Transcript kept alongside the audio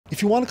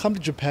if you want to come to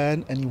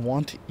Japan and you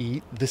want to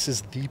eat, this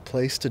is the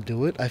place to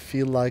do it. I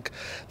feel like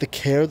the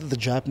care that the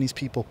Japanese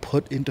people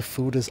put into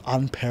food is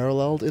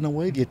unparalleled in a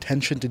way. The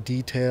attention to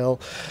detail.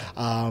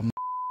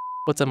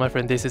 What's up, my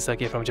friend? This is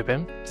Saki from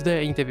Japan.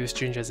 Today I interview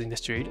strangers in the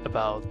street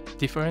about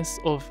difference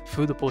of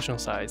food portion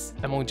size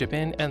among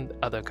Japan and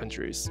other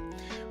countries.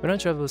 When I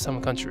travel to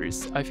some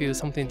countries, I feel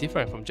something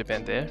different from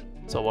Japan there.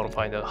 So I want to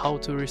find out how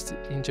tourists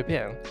in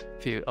Japan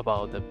feel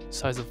about the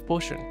size of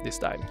portion this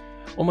time.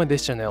 On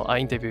this channel, I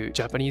interview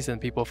Japanese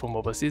and people from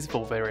overseas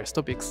for various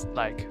topics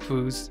like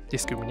foods,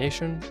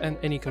 discrimination, and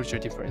any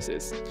cultural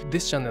differences.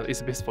 This channel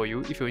is best for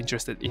you if you're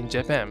interested in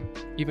Japan.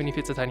 Even if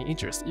it's a tiny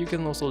interest, you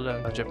can also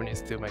learn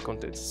Japanese through my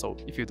content. So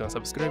if you don't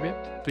subscribe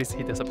yet, please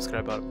hit the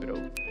subscribe button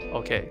below.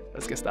 Okay,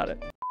 let's get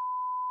started.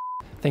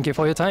 Thank you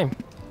for your time.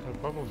 No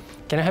problem.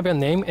 Can I have your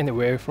name and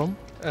where you're from?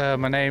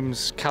 My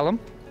name's Callum.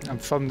 I'm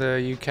from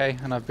the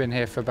UK and I've been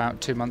here for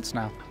about 2 months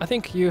now. I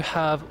think you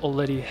have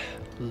already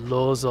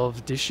loads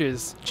of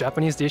dishes,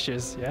 Japanese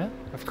dishes, yeah?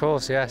 Of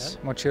course, yes.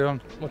 Yeah.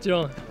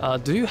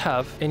 Mochiron. Do you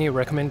have any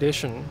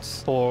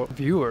recommendations for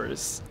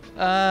viewers?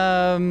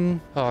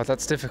 Oh,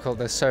 that's difficult.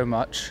 There's so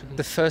much.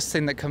 The first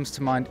thing that comes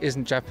to mind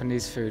isn't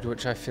Japanese food,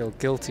 which I feel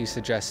guilty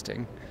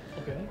suggesting.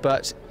 Okay.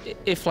 But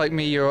if, like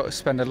me, you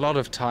spend a lot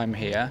of time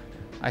here,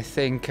 I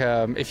think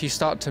if you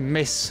start to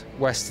miss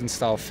Western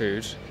style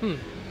food,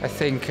 I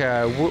think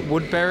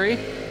Woodberry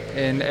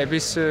in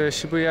Ebisu,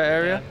 Shibuya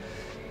area,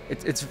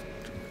 it's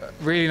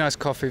really nice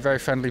coffee, very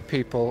friendly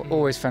people,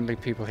 always friendly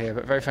people here,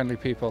 but very friendly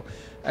people,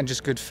 and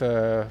just good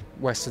for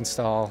Western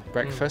style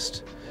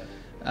breakfast.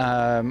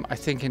 I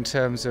think in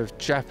terms of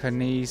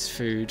Japanese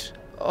food,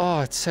 oh,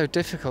 it's so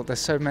difficult. There's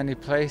so many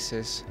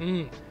places.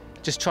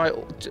 Just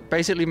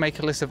basically make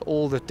a list of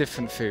all the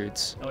different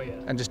foods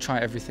and just try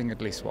everything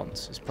at least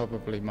once is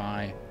probably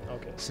my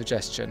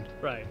suggestion.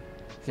 Right.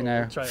 You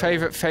know,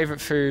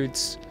 favorite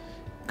foods.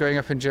 Growing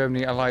up in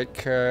Germany, I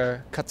like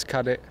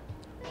katsukade.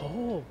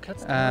 Oh,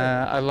 katsukade.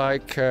 I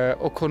like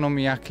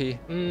okonomiyaki,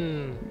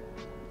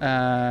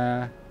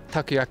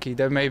 takoyaki.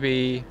 There may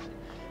be,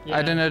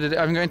 I don't know,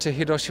 I'm going to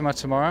Hiroshima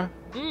tomorrow,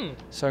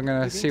 so I'm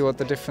going to see what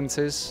the difference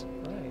is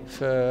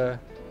for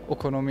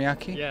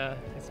okonomiyaki. Yeah,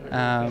 it's very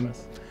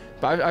famous.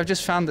 But I've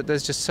just found that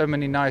there's just so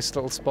many nice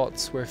little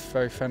spots with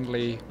very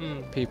friendly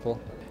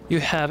people. You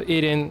have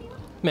eaten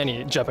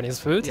many Japanese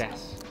foods.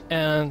 Yes.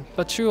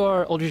 But you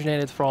are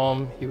originated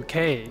from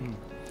UK.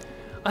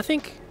 I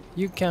think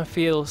you can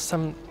feel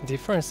some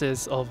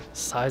differences of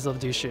size of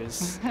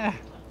dishes.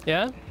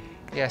 Yeah?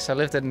 Yes, I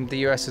lived in the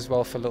US as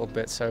well for a little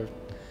bit, so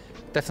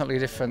definitely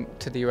different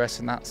to the US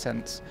in that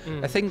sense.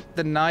 I think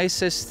the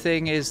nicest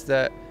thing is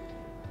that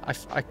I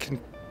think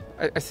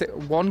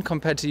one,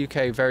 compared to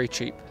UK, very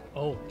cheap.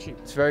 Oh, cheap.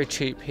 It's very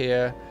cheap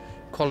here.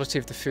 Quality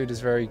of the food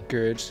is very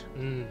good.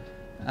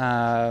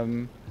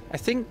 I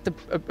think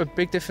a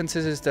big difference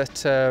is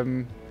that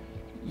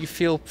you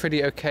feel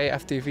pretty okay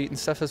after you've eaten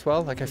stuff as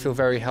well. Like I feel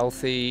very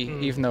healthy,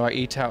 even though I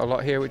eat out a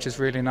lot here, which is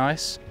really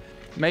nice.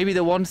 Maybe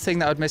the one thing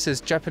that I'd miss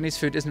is Japanese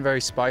food isn't very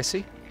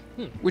spicy,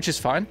 which is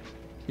fine.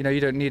 You know, you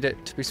don't need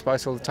it to be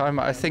spicy all the time.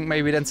 I think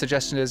maybe then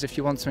suggestion is if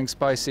you want something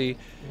spicy,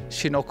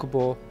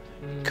 Shinokubo,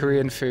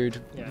 Korean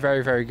food,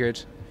 very, very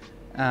good.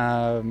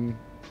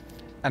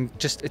 And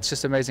it's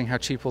just amazing how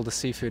cheap all the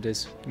seafood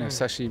is, you know,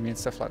 sashimi and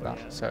stuff like that.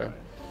 So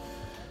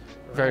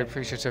very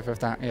appreciative of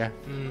that. Yeah,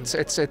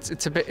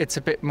 it's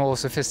a bit more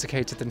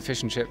sophisticated than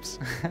fish and chips.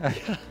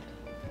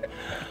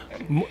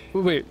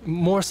 Wait,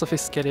 more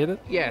sophisticated?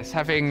 Yes,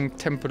 having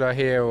tempura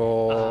here,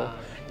 or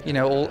you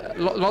know,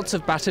 lots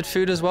of battered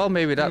food as well.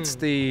 Maybe that's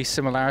the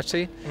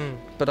similarity.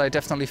 But I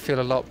definitely feel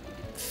a lot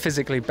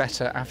physically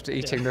better after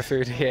eating the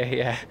food here.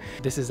 Yeah.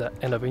 This is the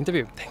end of the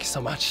interview. Thank you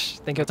so much.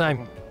 Thank you for your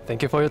time.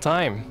 Thank you for your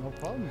time. No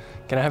problem.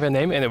 Can I have your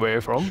name and where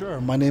you're from?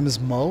 Sure. My name is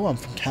Mo. I'm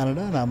from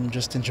Canada and I'm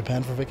just in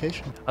Japan for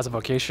vacation. As a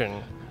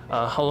vacation,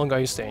 how long are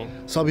you staying?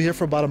 So I'll be here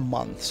for about a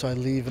month. So I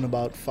leave in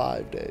about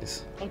 5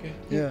 days. Okay.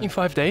 Yeah. In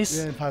 5 days?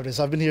 Yeah, in 5 days.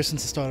 So I've been here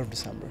since the start of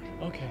December.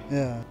 Okay.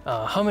 Yeah.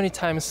 How many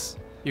times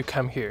you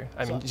come here?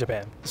 I mean,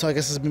 Japan. So I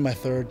guess this has been my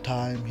 3rd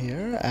time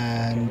here,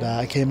 and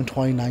I came in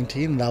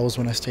 2019, and that was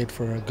when I stayed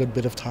for a good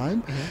bit of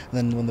time. And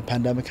then when the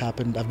pandemic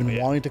happened, I've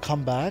been wanting to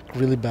come back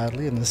really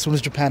badly, and as soon as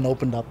Japan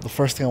opened up, the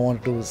first thing I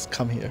wanted to do was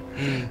come here.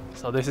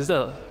 So this is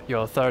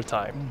your 3rd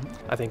time.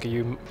 I think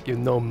you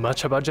know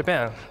much about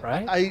Japan,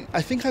 right?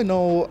 I think I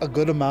know a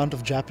good amount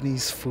of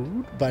Japanese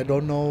food, but I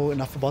don't know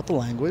enough about the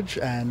language,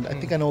 and I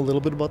think I know a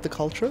little bit about the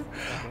culture.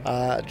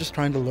 Just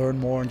trying to learn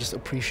more and just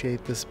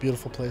appreciate this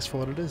beautiful place for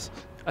what it is.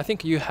 I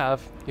think you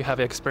have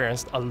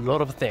experienced a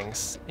lot of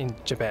things in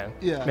Japan.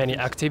 Yeah. Many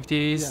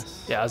activities.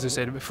 Yes. Yeah, as you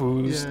said,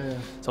 foods. Yeah.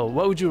 So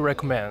what would you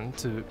recommend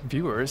to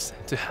viewers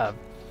to have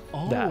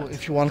Oh, that?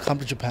 if you want to come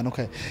to Japan,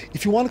 okay.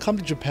 If you want to come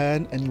to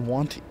Japan and you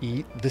want to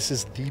eat, this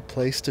is the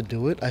place to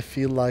do it. I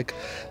feel like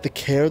the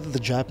care that the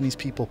Japanese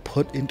people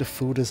put into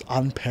food is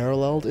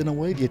unparalleled in a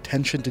way. The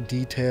attention to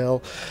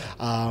detail,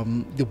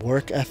 the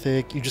work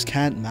ethic, you just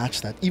can't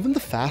match that. Even the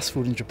fast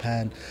food in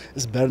Japan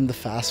is better than the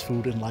fast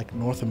food in like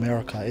North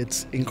America.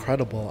 It's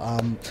incredible.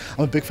 I'm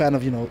a big fan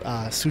of,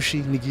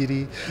 sushi,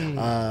 nigiri,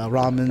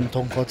 ramen,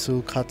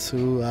 tonkotsu,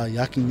 katsu,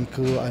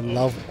 yakiniku. I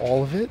love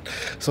all of it.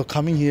 So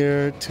coming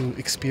here to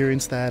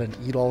experience that and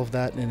eat all of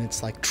that in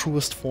its like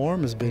truest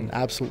form has been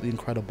absolutely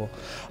incredible.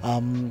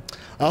 I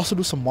also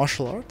do some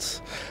martial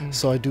arts,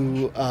 so I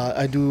do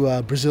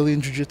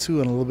Brazilian jiu-jitsu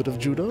and a little bit of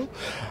judo,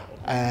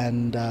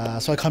 and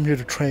so I come here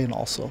to train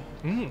also.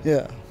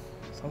 Yeah.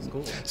 Sounds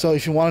cool. So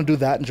if you want to do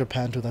that in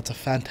Japan too, it's a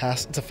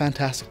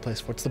fantastic place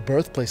for it. It's the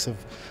birthplace of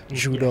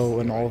judo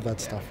and all of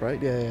that stuff,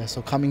 right? Yeah.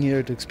 So coming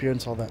here to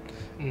experience all that,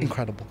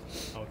 incredible.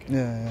 Okay.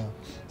 Yeah.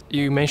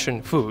 You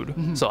mentioned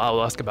food, so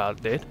I'll ask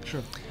about it.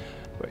 Sure.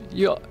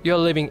 You're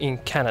living in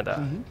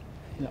Canada,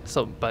 Yeah.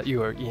 so but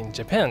you are in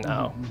Japan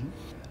now.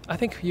 I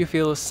think you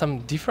feel some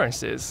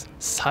differences.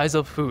 Size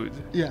of food.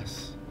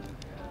 Yes.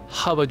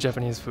 How about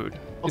Japanese food?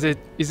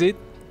 Is it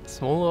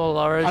small or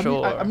large?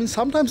 I mean,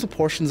 sometimes the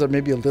portions are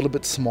maybe a little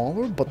bit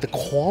smaller, but the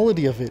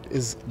quality of it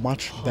is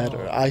much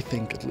better, I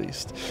think, at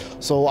least.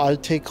 So I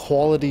take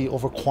quality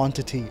over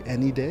quantity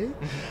any day.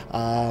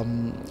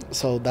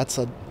 So that's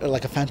a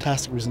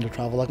fantastic reason to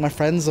travel. Like my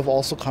friends have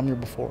also come here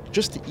before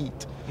just to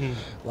eat.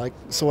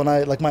 So when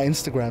my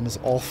Instagram is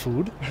all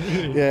food.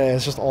 Yeah,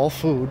 it's just all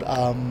food.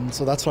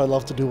 So that's what I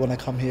love to do when I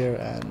come here.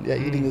 And yeah,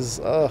 eating is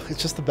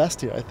it's just the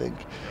best here, I think.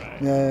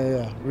 Right.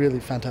 Yeah, really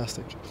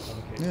fantastic.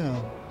 Okay.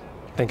 Yeah.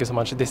 Thank you so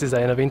much. This is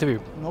the end of the interview.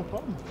 No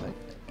problem.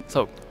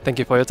 So, thank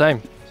you for your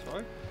time.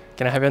 Sorry?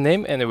 Can I have your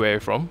name and where you're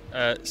from?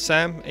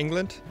 Sam,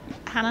 England.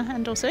 Hannah,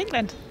 and also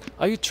England.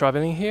 Are you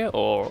traveling here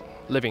or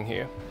living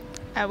here?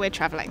 We're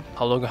travelling.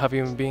 How long have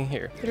you been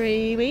here?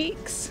 3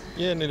 weeks.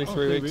 Yeah, nearly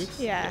 3 weeks.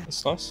 Yeah.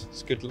 It's nice.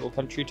 It's a good little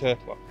country to,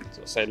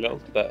 I say little,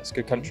 but it's a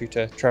good country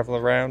to travel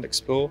around,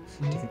 explore,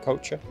 different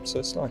culture. So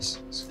it's nice.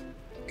 It's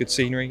good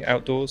scenery,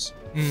 outdoors,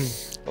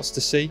 lots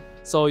to see.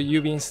 So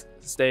you've been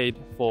stayed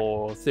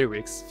for 3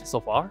 weeks so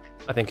far.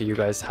 I think you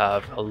guys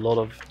have a lot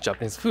of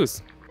Japanese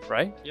foods,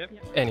 right? Yep.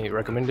 Any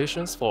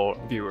recommendations for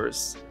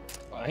viewers?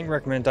 I think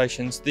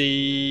recommendations,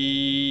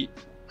 the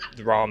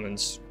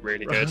ramen's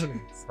really good.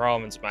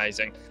 Ramen's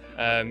amazing.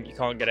 You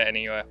can't get it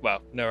anywhere,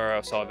 well, nowhere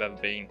else I've ever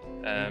been.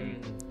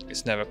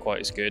 It's never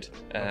quite as good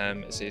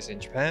as it is in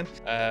Japan.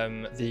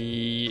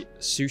 The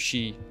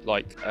sushi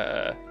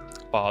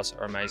bars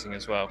are amazing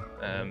as well,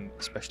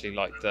 especially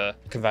like the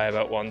conveyor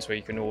belt ones where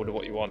you can order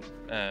what you want,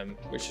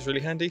 which is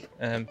really handy.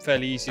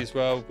 Fairly easy as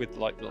well with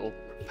like little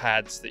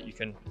pads that you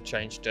can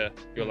change to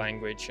your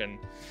language, and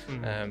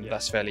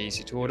that's fairly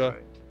easy to order.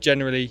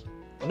 Generally,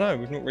 no,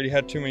 we've not really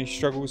had too many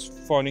struggles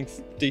finding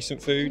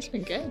decent food. It's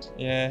been good.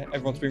 Yeah,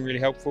 everyone's been really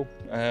helpful.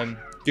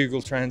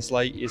 Google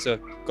Translate is a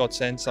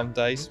godsend some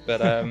days, but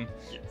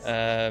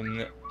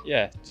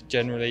yeah,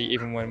 generally,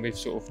 even when we've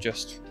sort of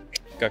just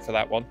go for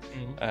that one,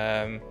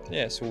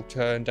 yeah, it's all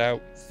turned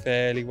out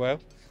fairly well.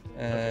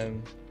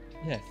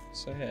 Yeah,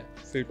 so yeah,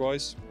 food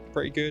wise,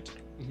 pretty good,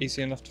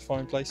 easy enough to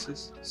find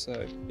places.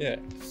 So yeah.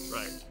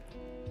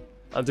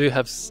 Right. Do you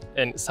have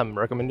some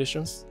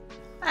recommendations?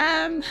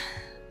 I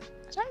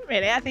don't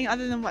really. I think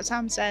other than what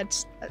Sam said.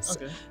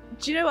 Okay.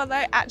 Do you know what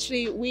though?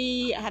 Actually,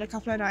 we had a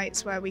couple of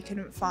nights where we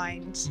couldn't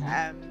find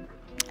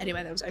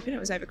anywhere that was open. It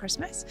was over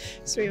Christmas,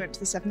 so we went to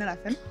the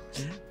 7-Eleven,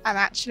 and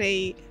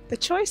actually the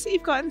choice that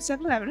you've got in the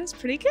 7-Eleven is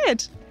pretty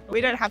good. We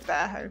don't have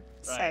that at home,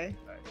 so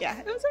yeah,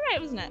 it was alright,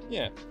 wasn't it?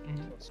 Yeah.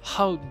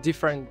 How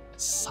different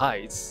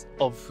sides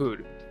of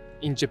food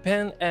in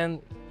Japan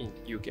and in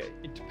UK?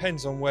 It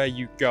depends on where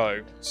you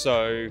go.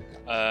 So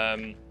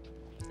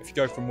if you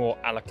go for more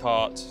a la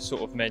carte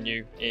sort of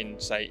menu in,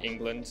 say,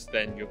 England,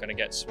 then you're going to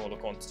get smaller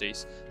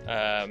quantities.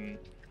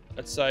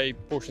 I'd say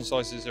portion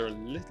sizes are a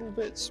little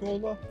bit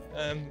smaller.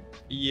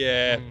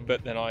 Yeah,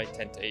 but then I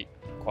tend to eat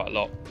quite a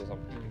lot because I'm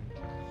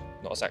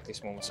not exactly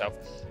small myself.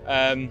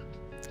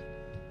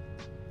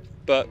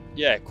 But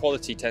yeah,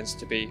 quality tends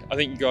to be, I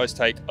think you guys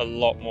take a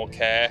lot more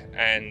care,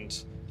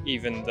 and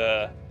even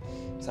the,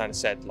 as Hannah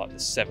said, like the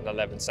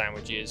 7-Eleven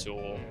sandwiches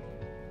or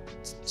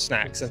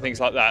snacks and things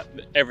like that,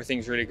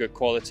 everything's really good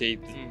quality.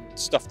 The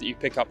stuff that you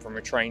pick up from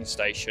a train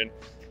station,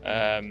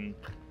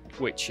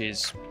 which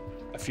is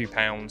a few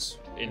pounds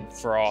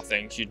for our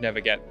things, you'd never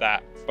get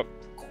that but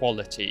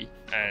quality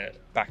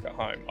back at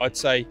home. I'd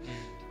say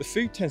the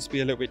food tends to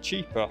be a little bit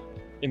cheaper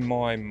in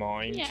my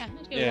mind.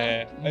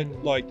 Yeah.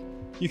 Like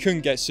you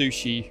couldn't get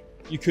sushi,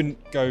 you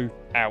couldn't go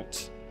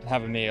out and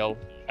have a meal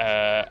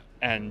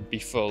and be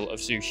full of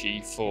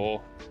sushi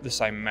for the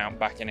same amount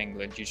back in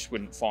England. You just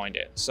wouldn't find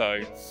it.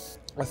 So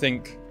I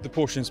think the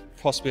portion's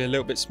possibly a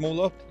little bit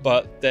smaller,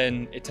 but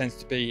then it tends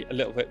to be a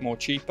little bit more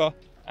cheaper,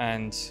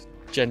 and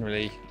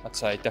generally, I'd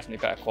say definitely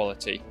better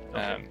quality.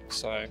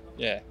 So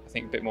yeah, I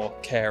think a bit more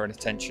care and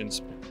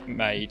attention's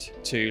made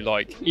to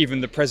like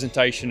even the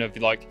presentation of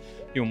like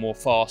your more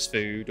fast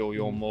food or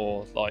your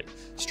more like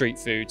street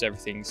foods.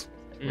 Everything's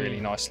really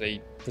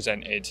nicely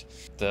presented.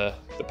 The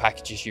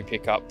packages you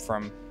pick up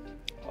from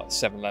like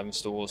 7-Eleven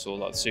stores or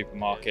like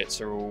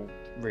supermarkets are all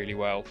really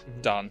well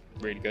done,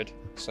 really good.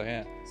 So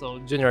yeah. So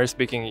generally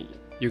speaking,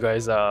 you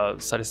guys are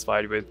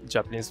satisfied with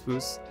Japanese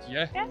foods?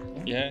 Yeah,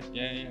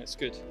 it's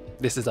good.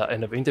 This is the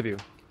end of the interview.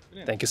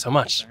 Thank you so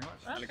much.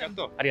 あり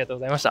がとうご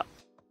ざいました。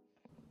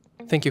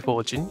Thank you for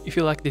watching. If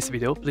you like this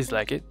video, please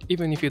like it.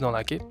 Even if you don't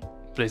like it,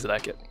 please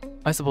like it.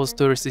 I suppose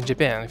tourists in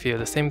Japan feel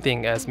the same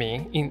thing as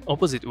me in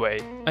opposite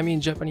way. I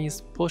mean,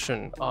 Japanese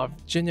portions are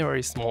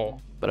generally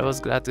small, but I was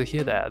glad to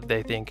hear that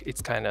they think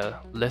it's kinda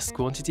less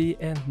quantity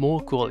and more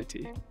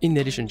quality. In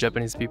addition,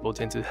 Japanese people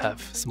tend to have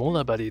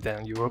smaller body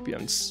than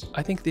Europeans.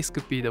 I think this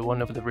could be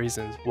one of the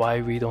reasons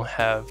why we don't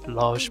have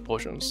large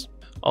portions.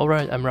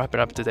 Alright, I'm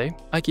wrapping up today.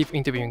 I keep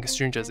interviewing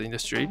strangers in the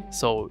street,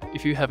 so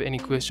if you have any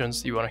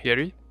questions you wanna hear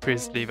it,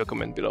 please leave a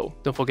comment below.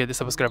 Don't forget to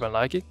subscribe and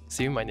like it.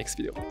 See you in my next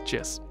video.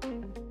 Cheers!